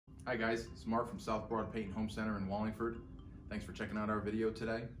Hi guys, it's Mark from South Broad Paint and Home Center in Wallingford. Thanks for checking out our video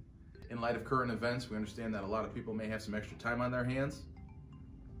today. In light of current events, we understand that a lot of people may have some extra time on their hands,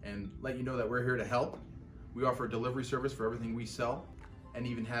 and let you know that we're here to help. We offer a delivery service for everything we sell and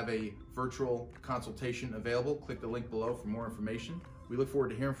even have a virtual consultation available. Click the link below for more information. We look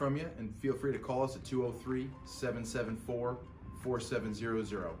forward to hearing from you, and feel free to call us at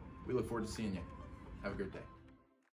 203-774-4700. We look forward to seeing you. Have a great day.